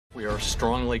We are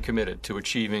strongly committed to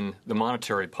achieving the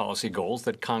monetary policy goals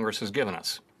that Congress has given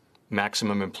us: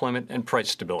 maximum employment and price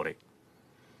stability.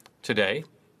 Today,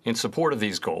 in support of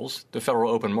these goals, the Federal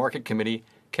Open Market Committee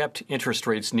kept interest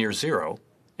rates near zero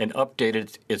and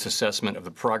updated its assessment of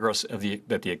the progress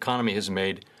that the economy has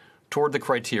made toward the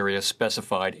criteria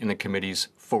specified in the committee's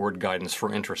forward guidance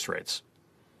for interest rates.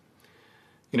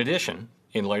 In addition,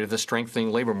 in light of the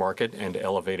strengthening labor market and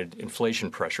elevated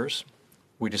inflation pressures,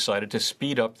 we decided to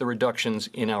speed up the reductions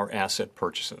in our asset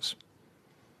purchases.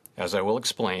 As I will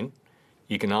explain,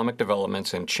 economic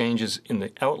developments and changes in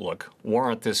the outlook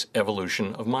warrant this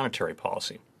evolution of monetary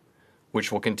policy,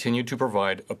 which will continue to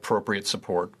provide appropriate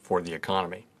support for the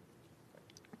economy.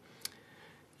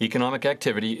 Economic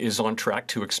activity is on track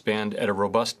to expand at a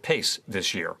robust pace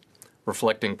this year,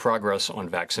 reflecting progress on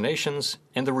vaccinations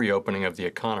and the reopening of the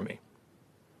economy.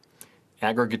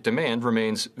 Aggregate demand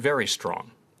remains very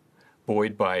strong,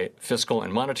 buoyed by fiscal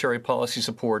and monetary policy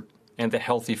support and the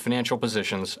healthy financial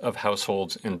positions of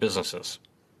households and businesses.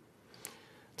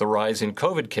 The rise in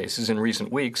COVID cases in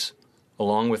recent weeks,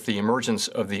 along with the emergence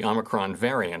of the Omicron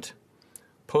variant,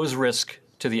 pose risks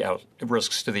to the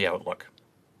outlook.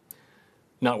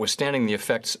 Notwithstanding the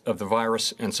effects of the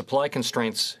virus and supply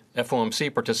constraints,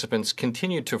 FOMC participants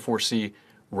continue to foresee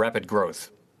rapid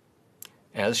growth.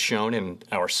 As shown in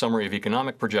our summary of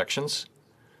economic projections,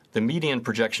 the median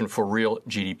projection for real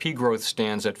GDP growth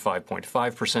stands at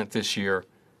 5.5% this year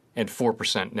and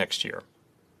 4% next year.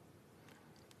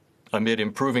 Amid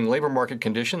improving labor market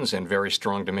conditions and very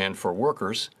strong demand for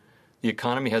workers, the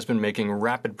economy has been making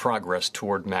rapid progress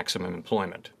toward maximum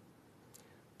employment.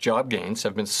 Job gains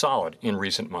have been solid in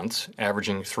recent months,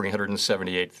 averaging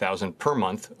 378,000 per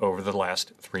month over the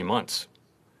last 3 months.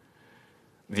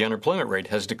 The unemployment rate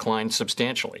has declined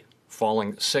substantially,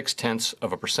 falling 0.6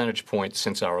 of a percentage point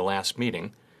since our last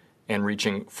meeting and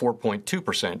reaching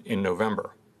 4.2% in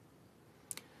November.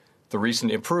 The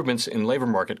recent improvements in labor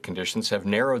market conditions have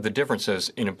narrowed the differences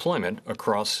in employment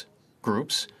across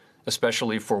groups,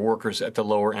 especially for workers at the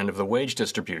lower end of the wage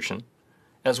distribution,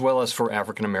 as well as for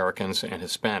African Americans and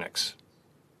Hispanics.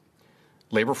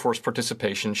 Labor force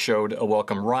participation showed a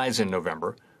welcome rise in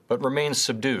November, but remains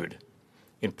subdued,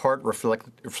 in part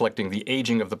reflecting the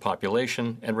aging of the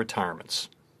population and retirements.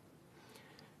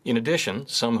 In addition,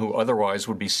 some who otherwise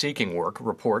would be seeking work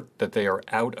report that they are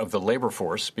out of the labor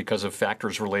force because of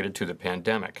factors related to the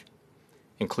pandemic,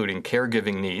 including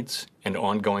caregiving needs and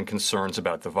ongoing concerns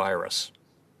about the virus.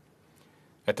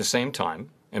 At the same time,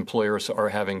 employers are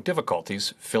having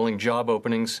difficulties filling job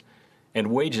openings, and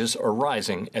wages are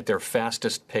rising at their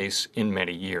fastest pace in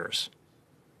many years.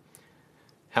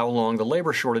 How long the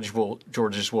labor shortages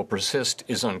will persist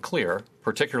is unclear,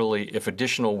 particularly if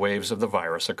additional waves of the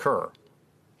virus occur.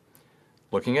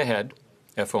 Looking ahead,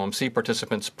 FOMC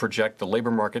participants project the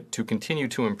labor market to continue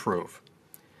to improve,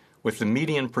 with the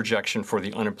median projection for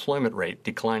the unemployment rate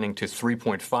declining to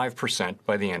 3.5%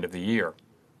 by the end of the year.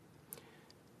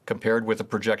 Compared with the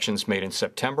projections made in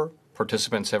September,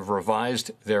 participants have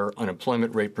revised their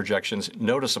unemployment rate projections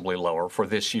noticeably lower for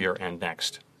this year and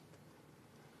next.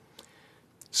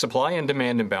 Supply and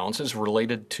demand imbalances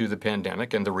related to the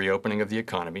pandemic and the reopening of the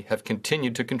economy have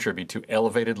continued to contribute to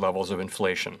elevated levels of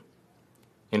inflation.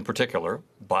 In particular,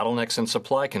 bottlenecks and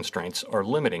supply constraints are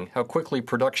limiting how quickly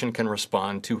production can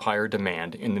respond to higher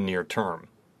demand in the near term.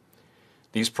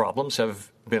 These problems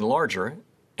have been larger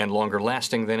and longer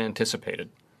lasting than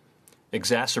anticipated,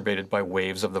 exacerbated by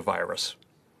waves of the virus.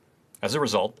 As a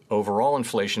result, overall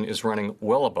inflation is running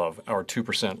well above our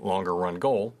 2% longer run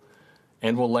goal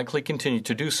and will likely continue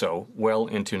to do so well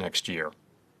into next year.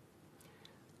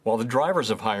 While the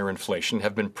drivers of higher inflation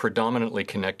have been predominantly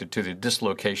connected to the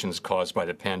dislocations caused by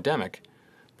the pandemic,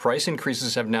 price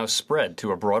increases have now spread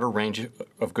to a broader range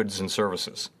of goods and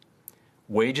services.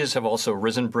 Wages have also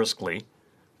risen briskly,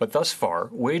 but thus far,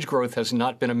 wage growth has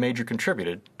not been a major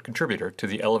contributor to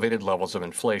the elevated levels of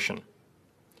inflation.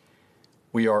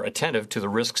 We are attentive to the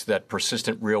risks that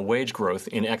persistent real wage growth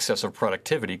in excess of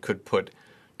productivity could put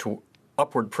to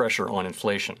upward pressure on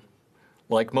inflation.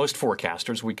 Like most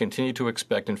forecasters, we continue to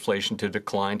expect inflation to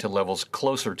decline to levels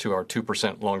closer to our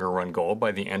 2% longer run goal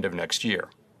by the end of next year.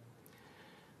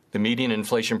 The median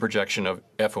inflation projection of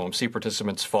FOMC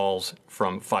participants falls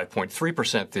from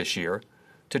 5.3% this year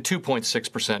to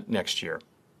 2.6% next year.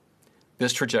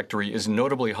 This trajectory is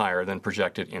notably higher than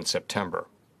projected in September.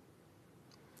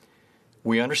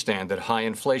 We understand that high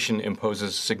inflation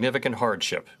imposes significant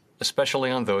hardship, especially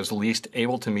on those least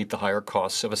able to meet the higher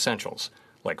costs of essentials,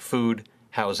 like food,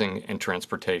 housing, and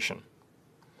transportation.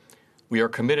 We are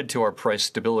committed to our price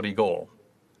stability goal.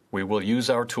 We will use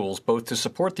our tools both to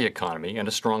support the economy and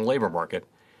a strong labor market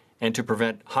and to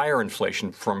prevent higher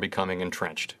inflation from becoming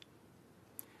entrenched.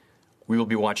 We will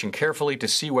be watching carefully to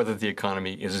see whether the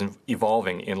economy is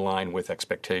evolving in line with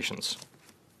expectations.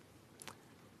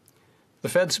 The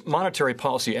Fed's monetary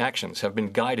policy actions have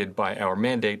been guided by our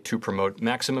mandate to promote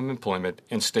maximum employment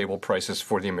and stable prices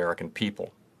for the American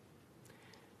people.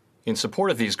 In support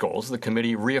of these goals, the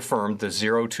committee reaffirmed the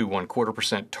 0 to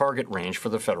 1/4% target range for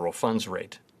the federal funds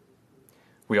rate.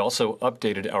 We also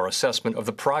updated our assessment of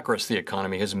the progress the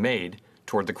economy has made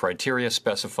toward the criteria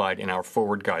specified in our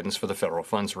forward guidance for the federal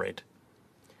funds rate.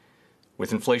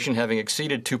 With inflation having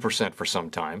exceeded 2% for some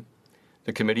time,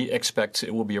 the committee expects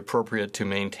it will be appropriate to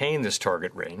maintain this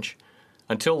target range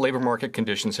until labor market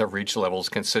conditions have reached levels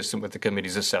consistent with the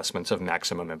committee's assessments of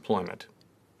maximum employment.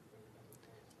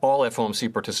 All FOMC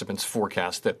participants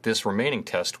forecast that this remaining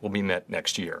test will be met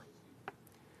next year.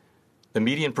 The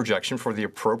median projection for the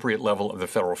appropriate level of the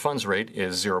federal funds rate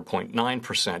is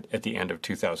 0.9% at the end of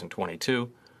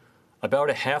 2022,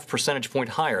 about a half percentage point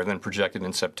higher than projected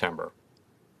in September.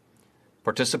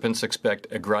 Participants expect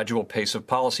a gradual pace of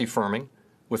policy firming,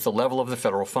 with the level of the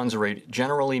federal funds rate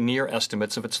generally near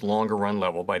estimates of its longer-run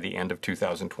level by the end of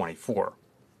 2024.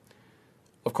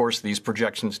 Of course, these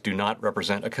projections do not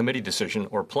represent a committee decision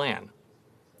or plan,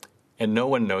 and no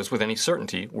one knows with any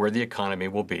certainty where the economy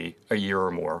will be a year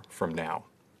or more from now.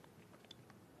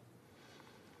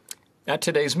 At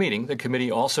today's meeting, the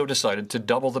committee also decided to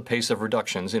double the pace of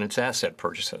reductions in its asset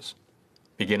purchases.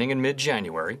 Beginning in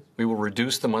mid-January, we will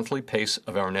reduce the monthly pace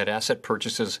of our net asset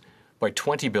purchases by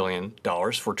 $20 billion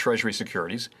for Treasury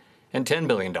securities and $10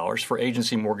 billion for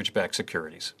agency mortgage-backed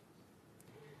securities.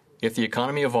 If the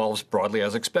economy evolves broadly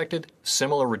as expected,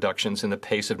 similar reductions in the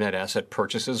pace of net asset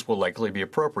purchases will likely be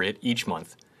appropriate each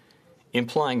month,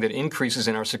 implying that increases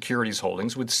in our securities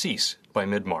holdings would cease by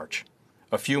mid-March,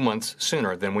 a few months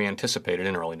sooner than we anticipated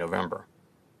in early November.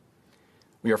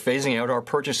 We are phasing out our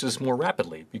purchases more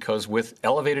rapidly because with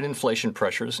elevated inflation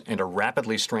pressures and a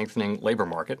rapidly strengthening labor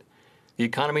market, the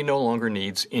economy no longer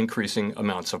needs increasing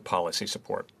amounts of policy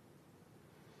support.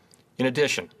 In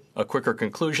addition, a quicker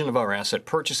conclusion of our asset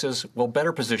purchases will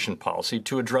better position policy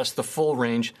to address the full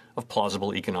range of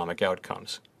plausible economic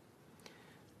outcomes.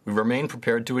 We remain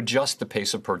prepared to adjust the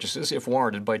pace of purchases if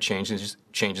warranted by changes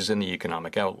in the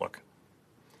economic outlook.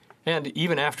 And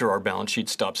even after our balance sheet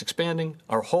stops expanding,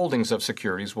 our holdings of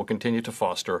securities will continue to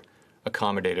foster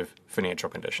accommodative financial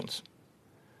conditions.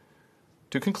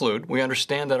 To conclude, we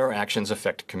understand that our actions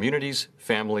affect communities,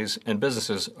 families, and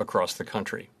businesses across the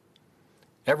country.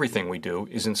 Everything we do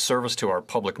is in service to our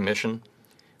public mission.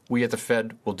 We at the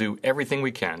Fed will do everything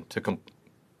we can to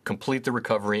complete the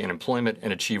recovery in employment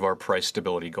and achieve our price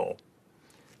stability goal.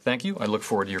 Thank you. I look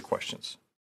forward to your questions.